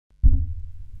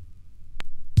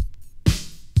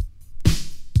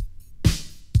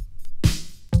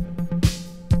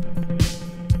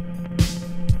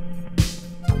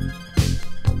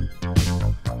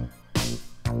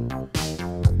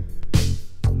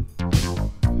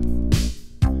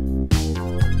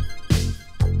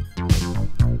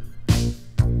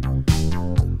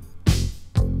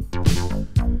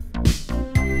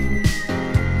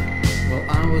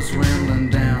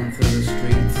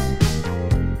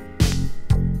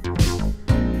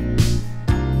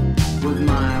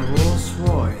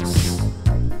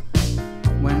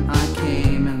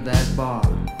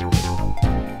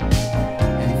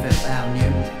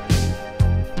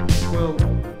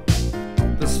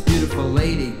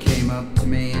lady came up to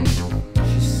me and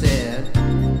she said,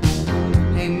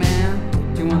 "Hey man,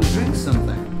 do you want to drink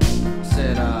something?" I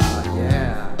said,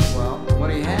 yeah, well, what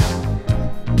do you have?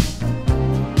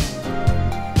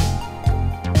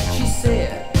 She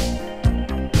said,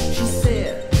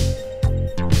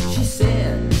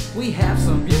 "We have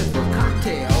some beautiful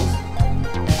cocktails,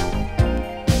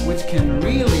 which can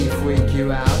really freak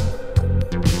you out."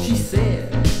 She said,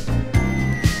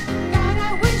 God,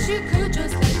 I wish you could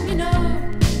just let me know,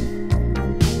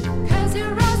 'cause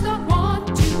your eyes don't want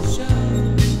to show.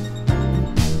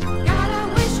 God, I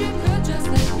wish you could just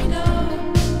let me know.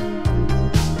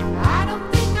 I don't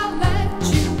think I'll let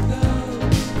you go.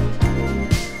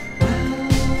 well,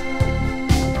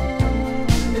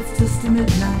 it's just a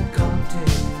midnight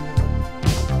cocktail.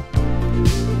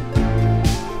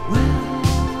 Well,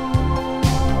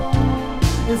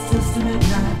 it's just a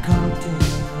midnight cocktail.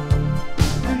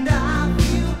 And I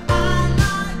feel I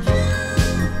like you.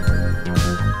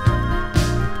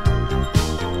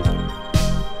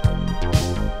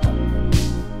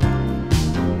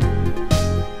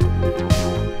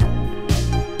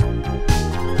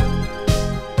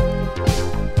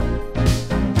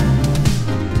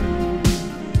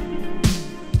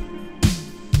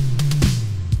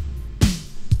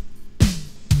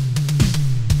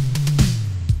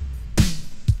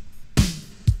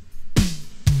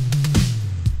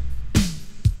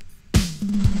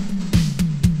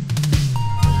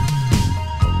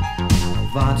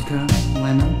 Vodka,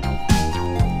 lemon?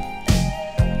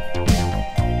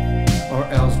 Or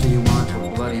else do you want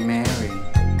a Bloody Mary?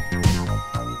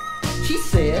 She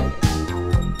said,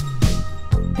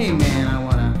 "Hey man, I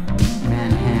want a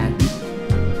Manhattan.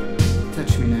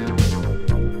 Touch me now."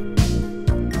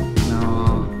 No,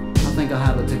 I think I'll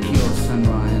have a tequila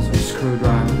sunrise or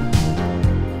screwdriver.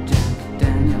 Jack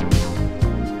Daniels.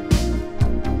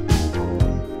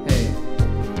 Hey,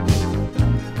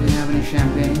 do you have any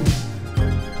champagne?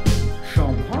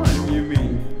 Champagne, you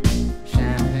mean?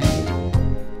 Champagne.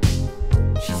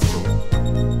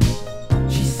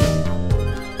 She said,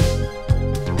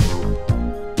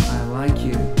 "I like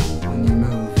you when you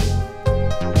move."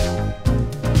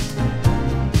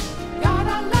 God,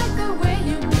 I like the way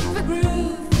you move the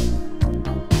groove,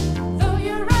 though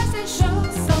your eyes they show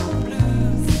some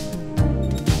blues.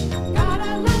 God,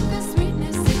 I like the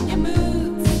sweetness in your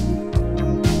moods,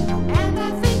 and I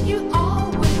think you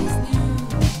always knew.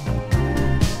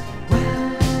 Well,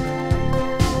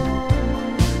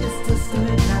 it's just a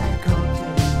midnight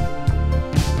cocktail.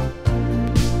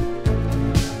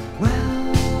 Well,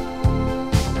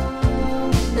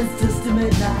 it's just a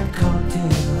midnight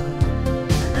cocktail.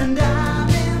 And I'm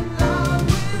in love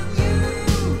with you.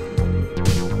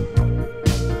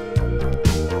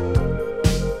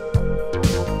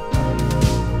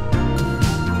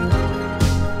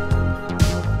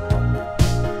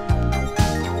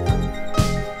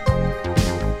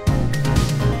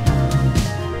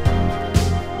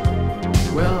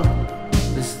 Well,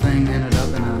 this thing ended up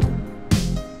in a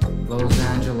Los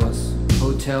Angeles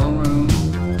hotel room.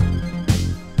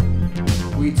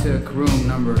 We took room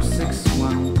number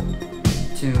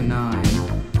 6129,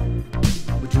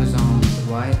 which was on the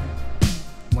right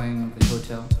wing of the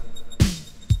hotel.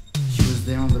 She was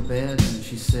there on the bed and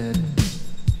she said,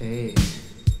 "Hey,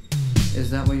 is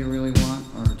that what you really want,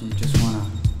 or do you just want a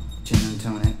gin and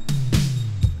tonic?"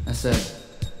 I said,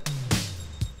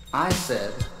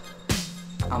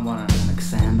 "I want an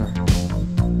Alexander.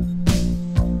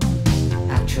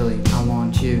 Actually, I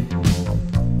want you."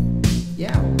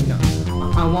 "Yeah, no,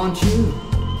 I want you."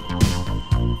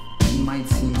 It might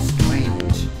seem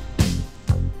strange,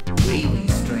 really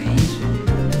strange.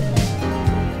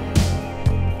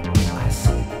 I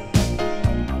see.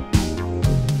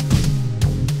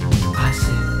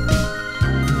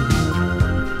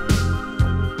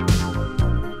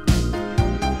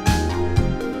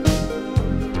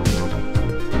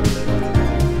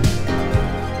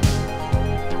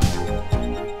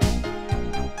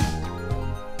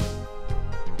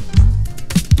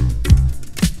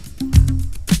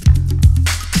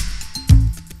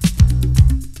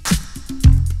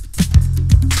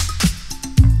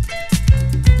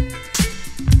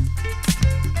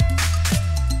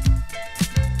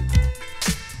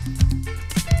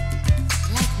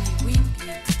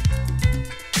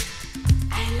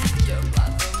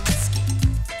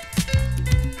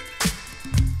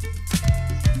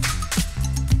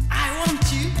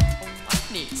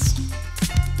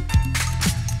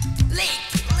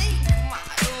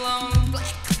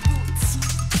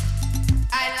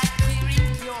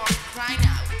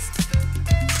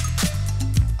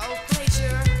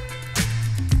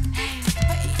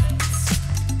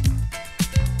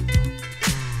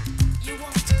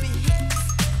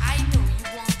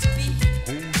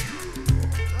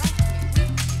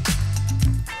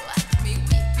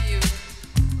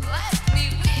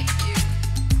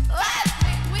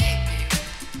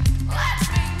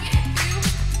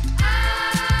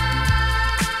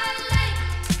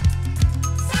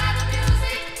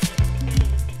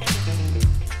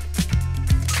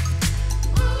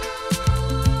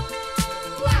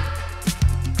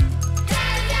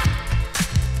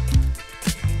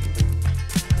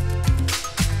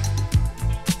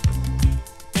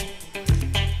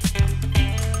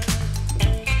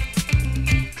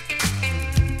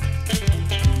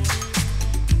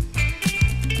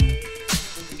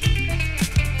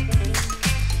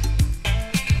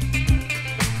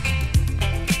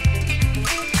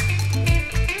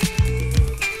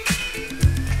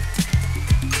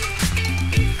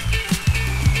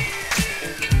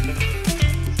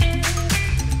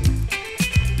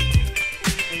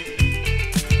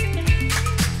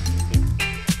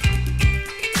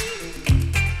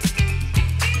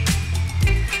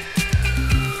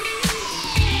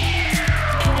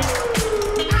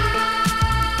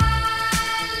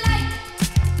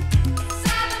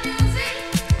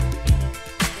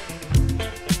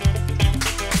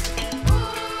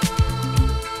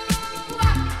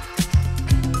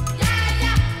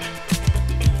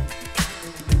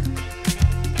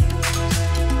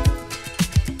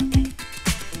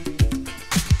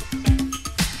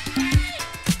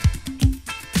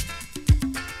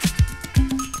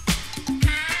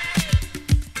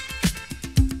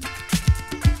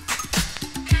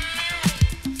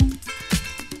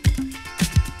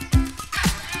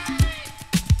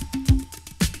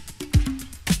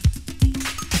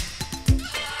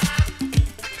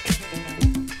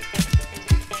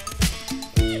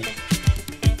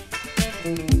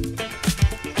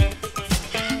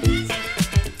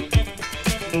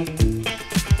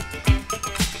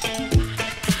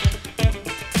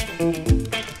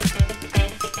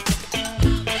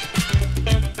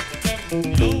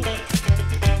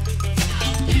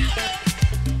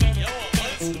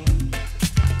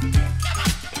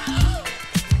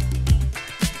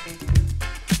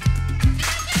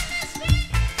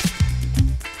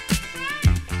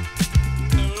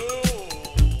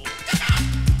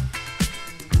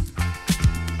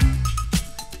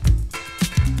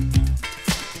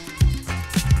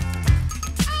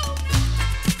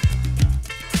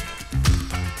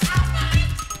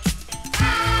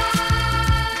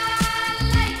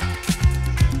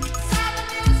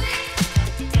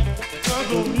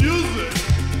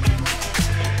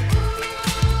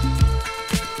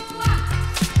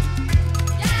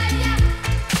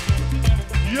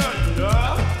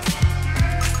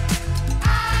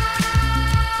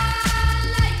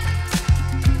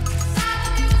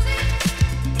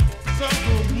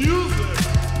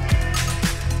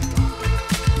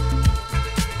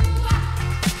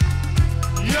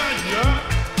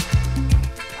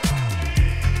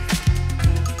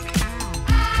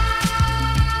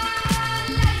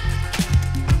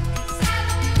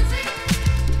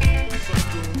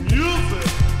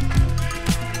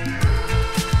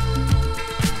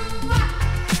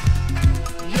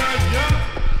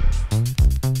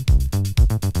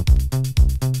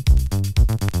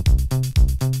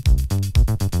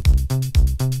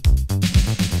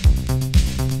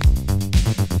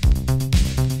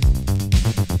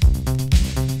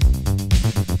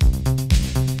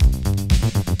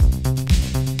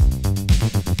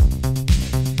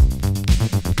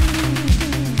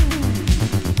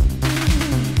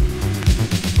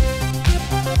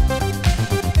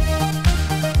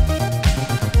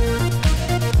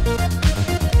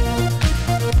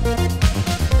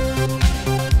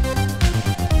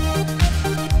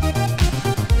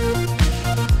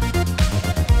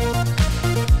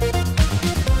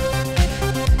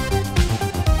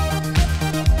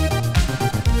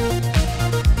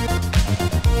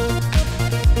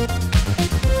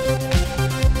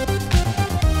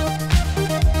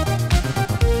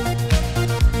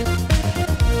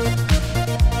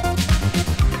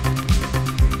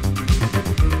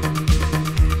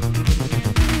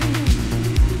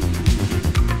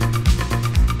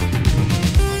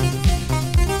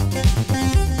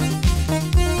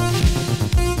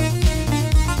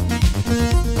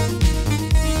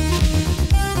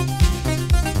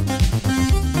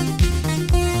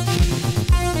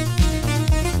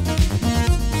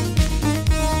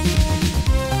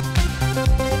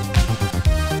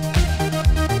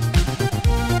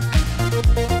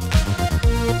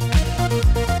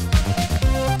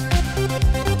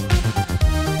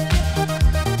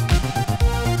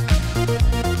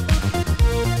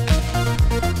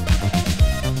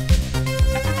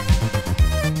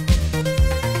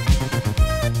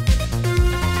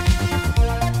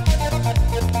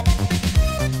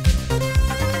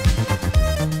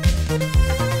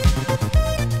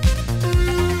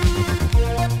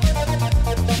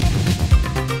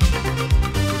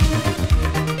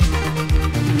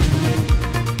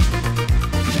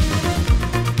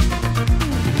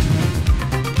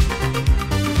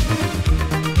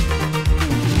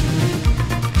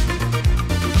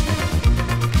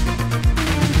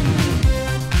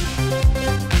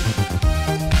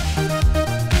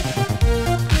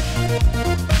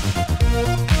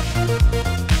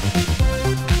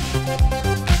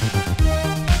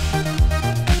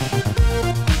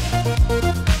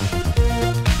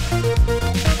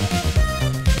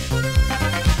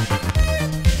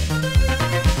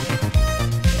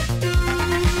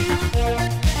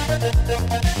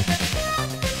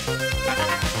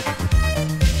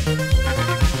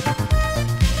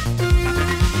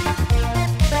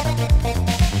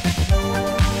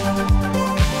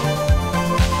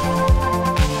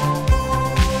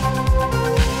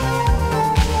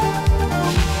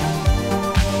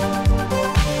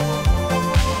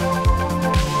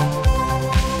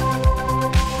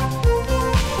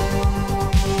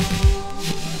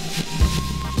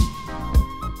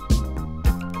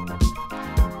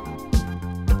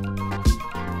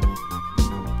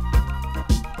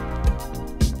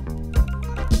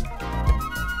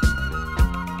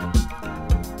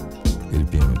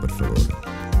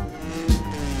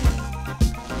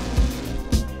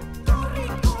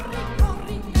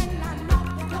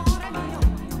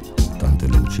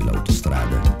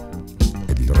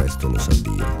 resto lo sa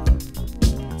Dio.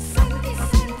 Senti,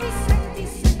 senti, senti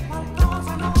se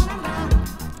qualcosa non andrà.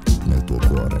 Nel tuo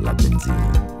cuore la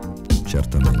benzina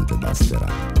certamente basterà.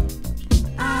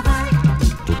 Avrai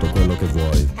Tutto quello che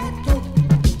vuoi, e tu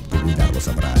tu guidarlo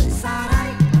saprai,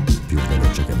 sarai, più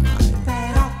veloce che mai.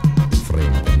 però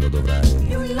Frena quando dovrai,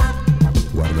 più in là,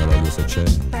 guarda l'olio se c'è,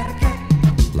 perché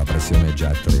la pressione è già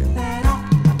a 3. però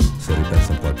Se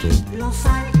ripensa un po' a te, lo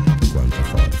sai. quanta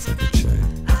forza che c'è.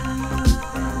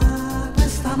 Ah,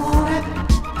 quest'amore è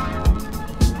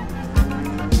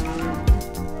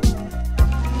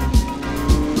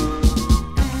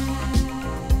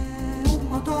un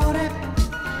motore.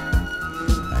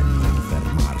 E non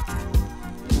fermarti.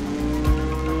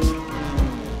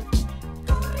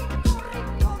 Corri, corri,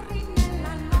 corri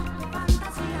nella notte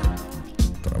fantasia.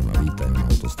 Tra una vita e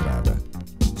un'autostrada,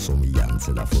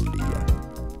 somiglianze da follia.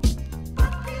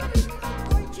 Batti il ritmo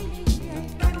coi gigli e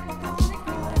il tempo con il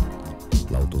cuore.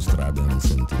 L'autostrada è un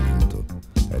sentimento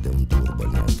ed è un turbo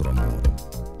il nostro amore.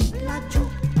 Laggiù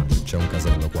C'è un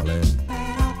casello qual è?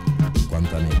 però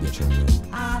Quanta nebbia c'è in me?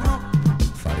 avrò,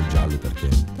 Fari gialli perché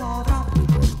dovrò,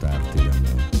 riportarti da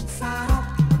me. sarò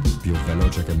Più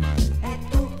veloce che mai, e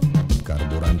tu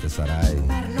carburante sarai.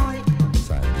 per noi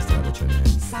Sai che strada ce n'è,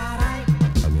 sarai.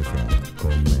 al mio fianco,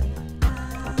 con me.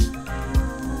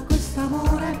 Ah,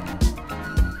 quest'amore è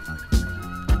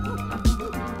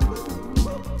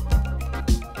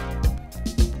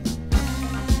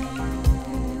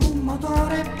un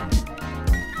motore.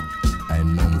 E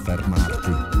non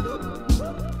fermarti.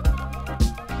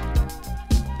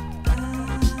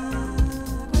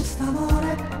 Ah,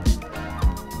 quest'amore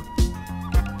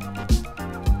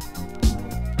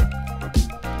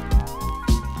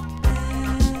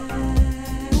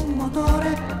è un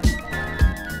motore.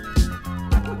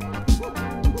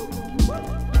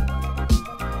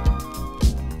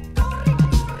 Corri, corri,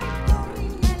 corri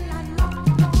nella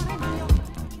notte, cuore mio.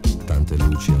 Tante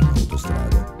luci e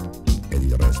un'autostrada ed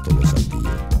il resto lo sa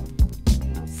Dio.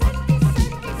 Senti,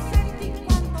 senti, senti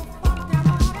quanto forte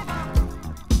amore va.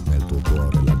 Nel tuo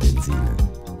cuore la benzina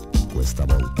questa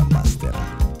volta basterà.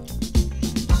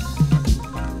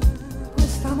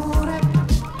 Quest'amore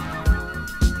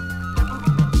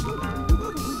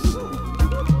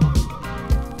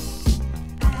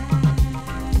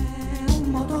è un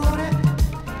motore.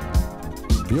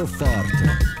 Più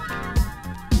forte.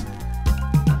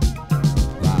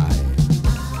 Vai.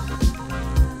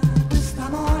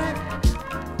 Quest'amore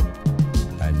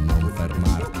E non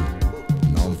fermarti.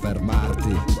 Non fermarti.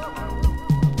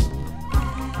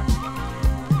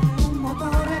 è un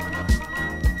motore.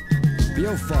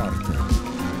 Più forte.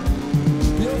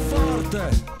 Più forte.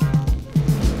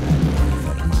 E non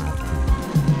fermarti.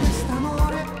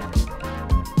 Quest'amore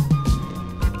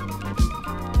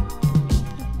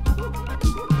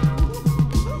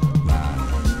Vai.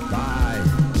 Vai.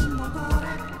 è un motore.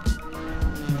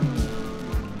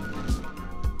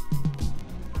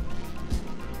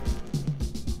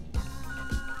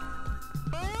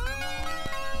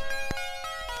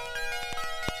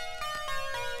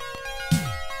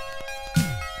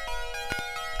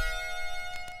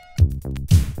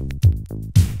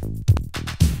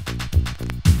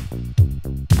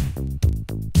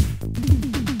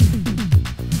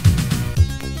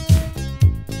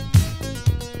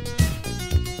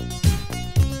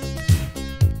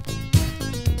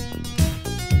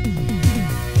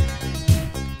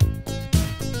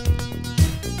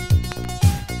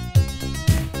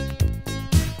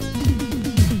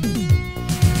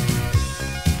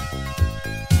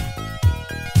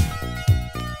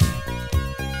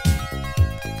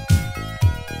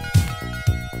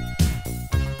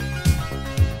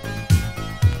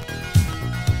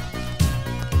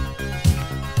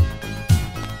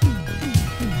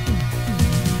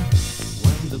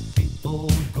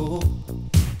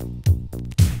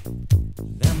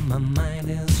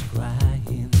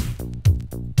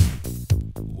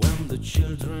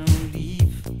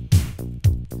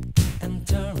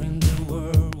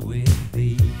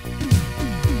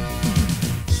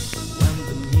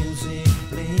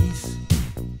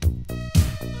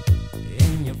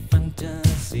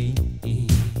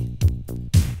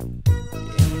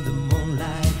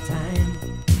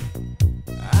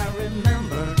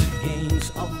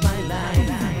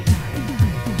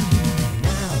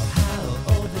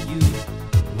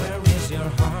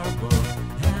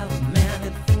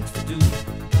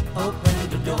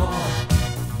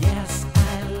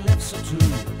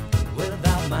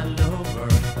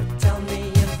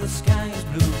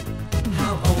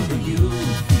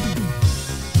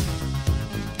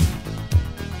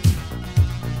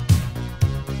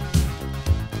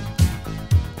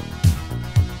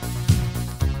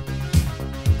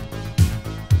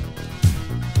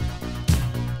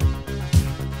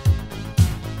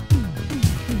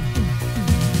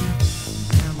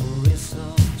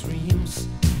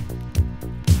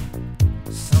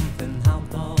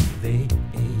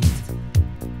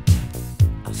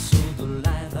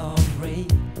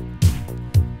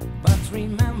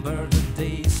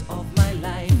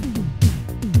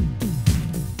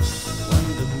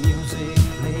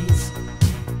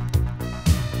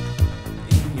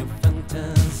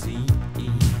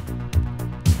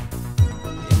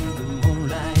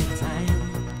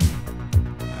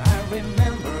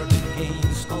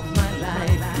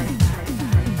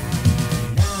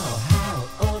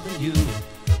 you?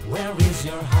 Where is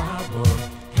your harbor?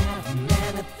 Have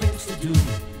many things to do.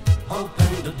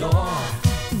 Open the door.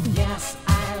 Yes,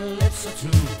 I live so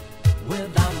true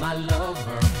without my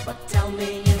lover. But tell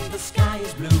me if the sky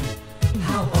is blue,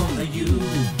 how old are you?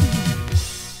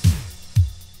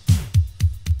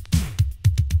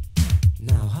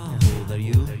 Now how old are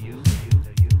you?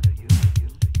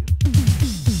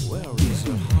 Where is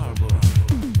your harbor?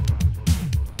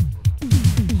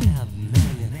 Have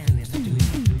many things to do.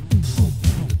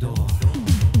 Open the door.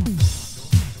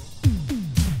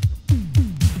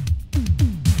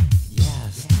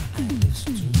 Yes, I live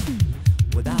so true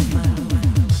without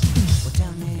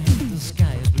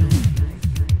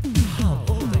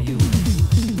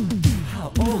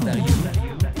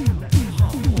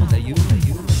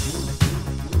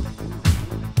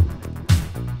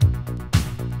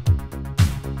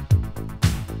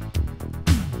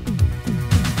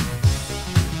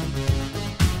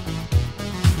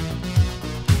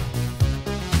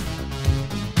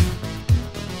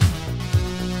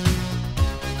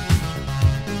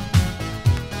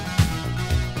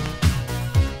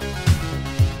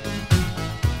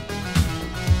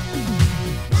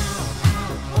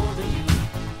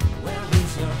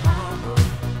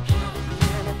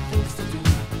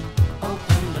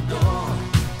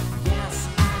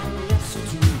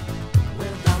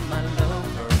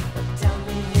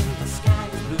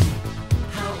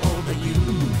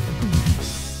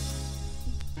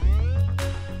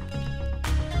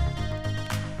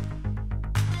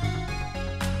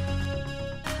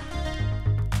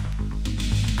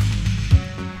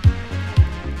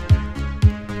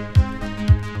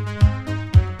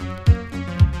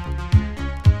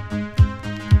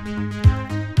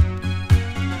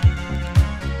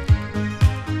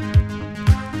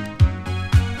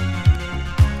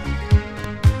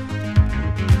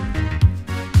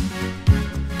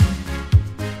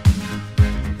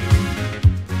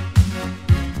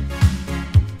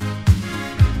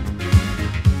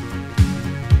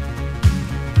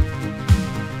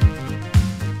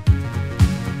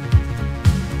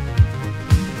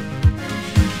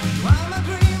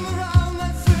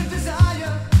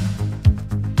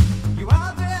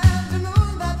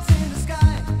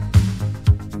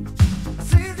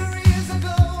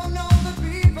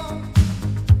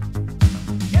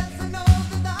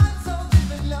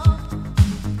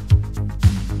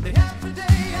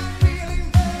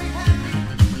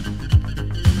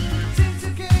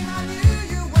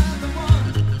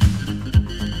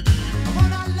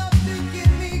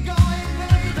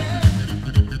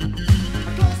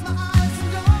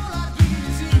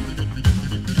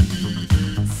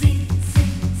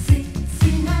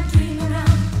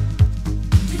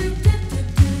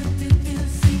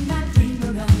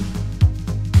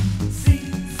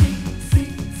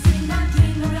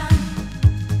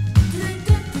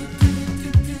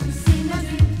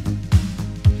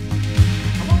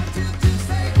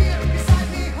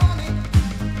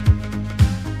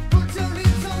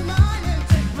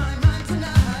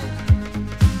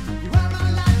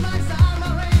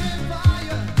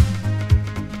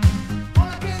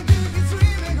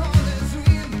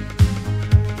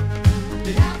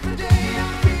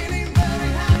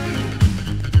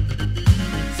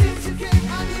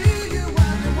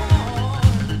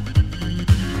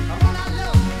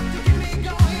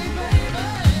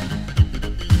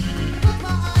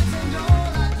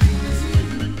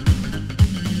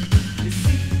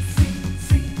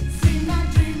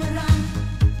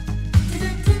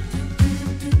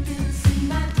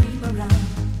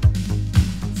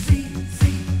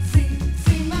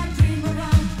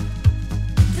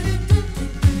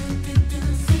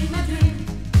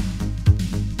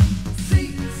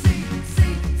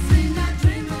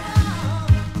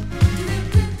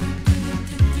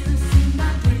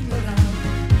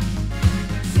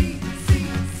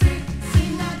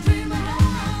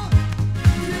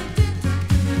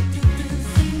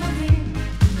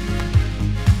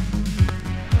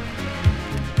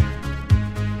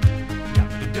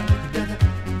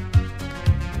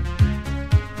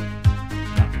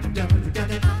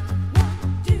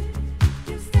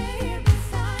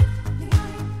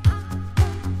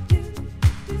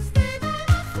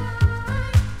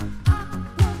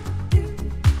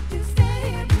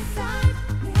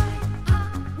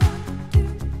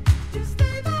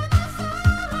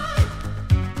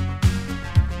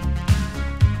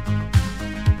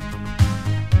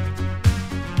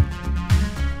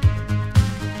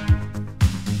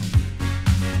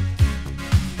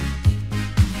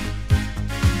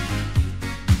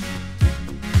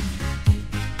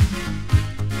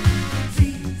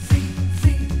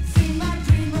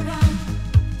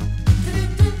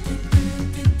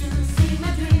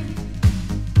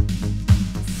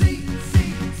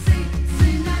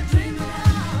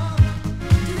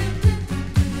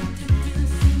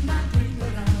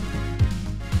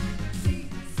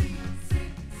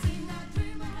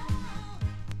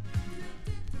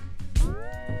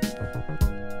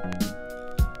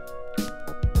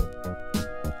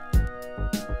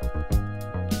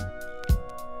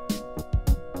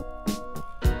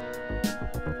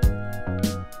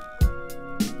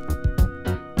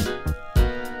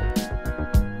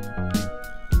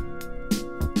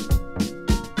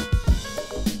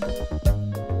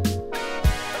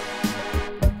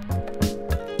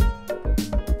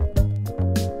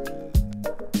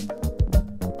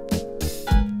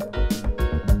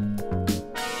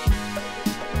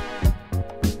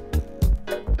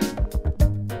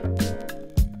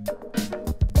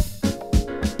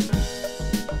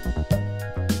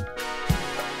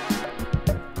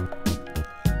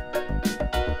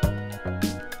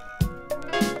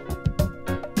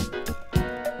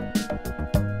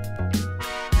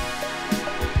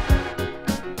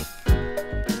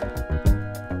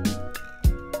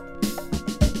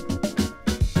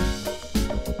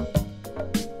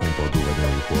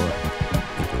liquore,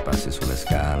 i tuoi passi sulle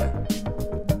scale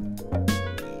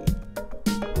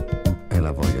e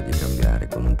la voglia di cambiare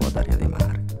con un po' d'aria di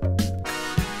mare.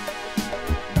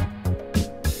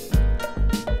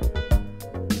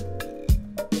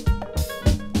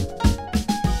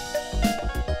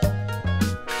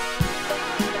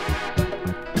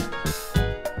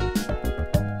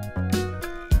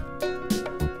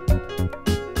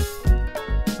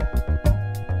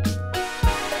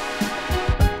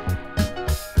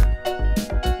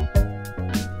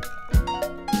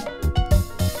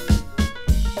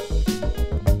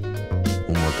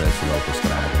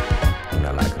 Sull'autostrada,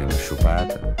 una lacrima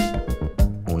sciupata,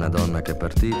 una donna che è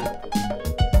partita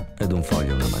ed un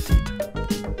foglio e una matita.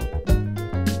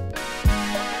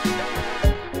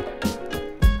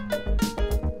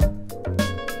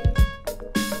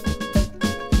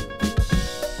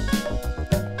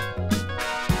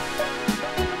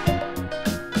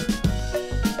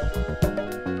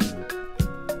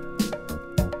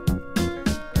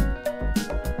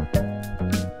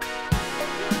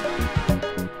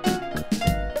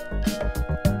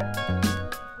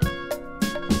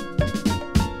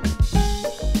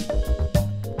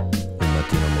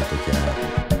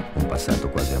 Passato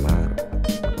quasi amaro,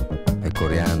 e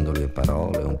coriandoli e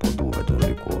parole un po' dure d'un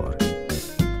liquore.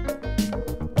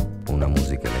 Una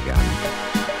musica elegante,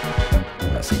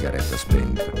 una sigaretta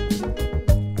spenta,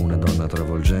 una donna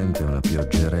travolgente e una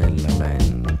pioggerella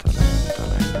lenta, lenta,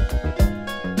 lenta.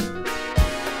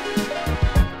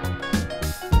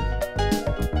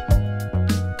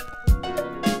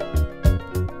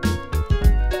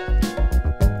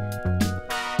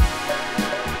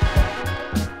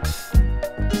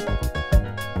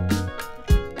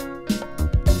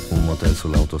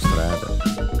 Sull'autostrada,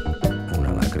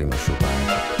 una lacrima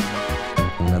sciupata,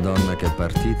 una donna che è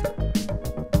partita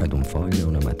ed un foglio e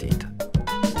una matita.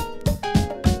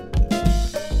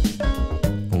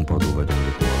 Un po' d'uva ed un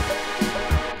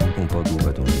liquore, un po' d'uva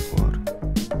ed un liquore.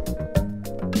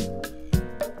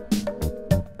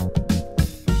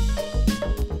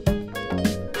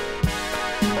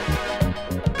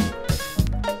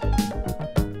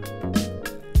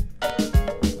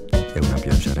 E una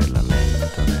pioggerella.